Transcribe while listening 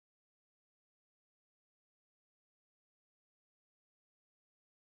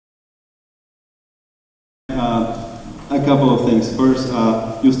couple of things. First,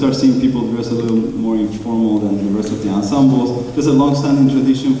 you'll start seeing people dress a little more informal than the rest of the ensembles. There's a long-standing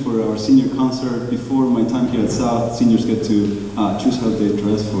tradition for our senior concert. Before my time here at South, seniors get to choose how they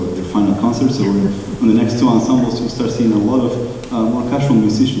dress for their final concert. So on the next two ensembles, you'll start seeing a lot of more casual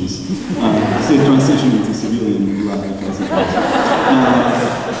musicians say transition into civilian life.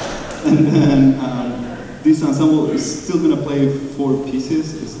 And then this ensemble is still going to play 4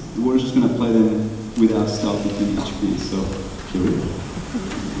 pieces. We're just going to play them without stop between each piece. So here we go.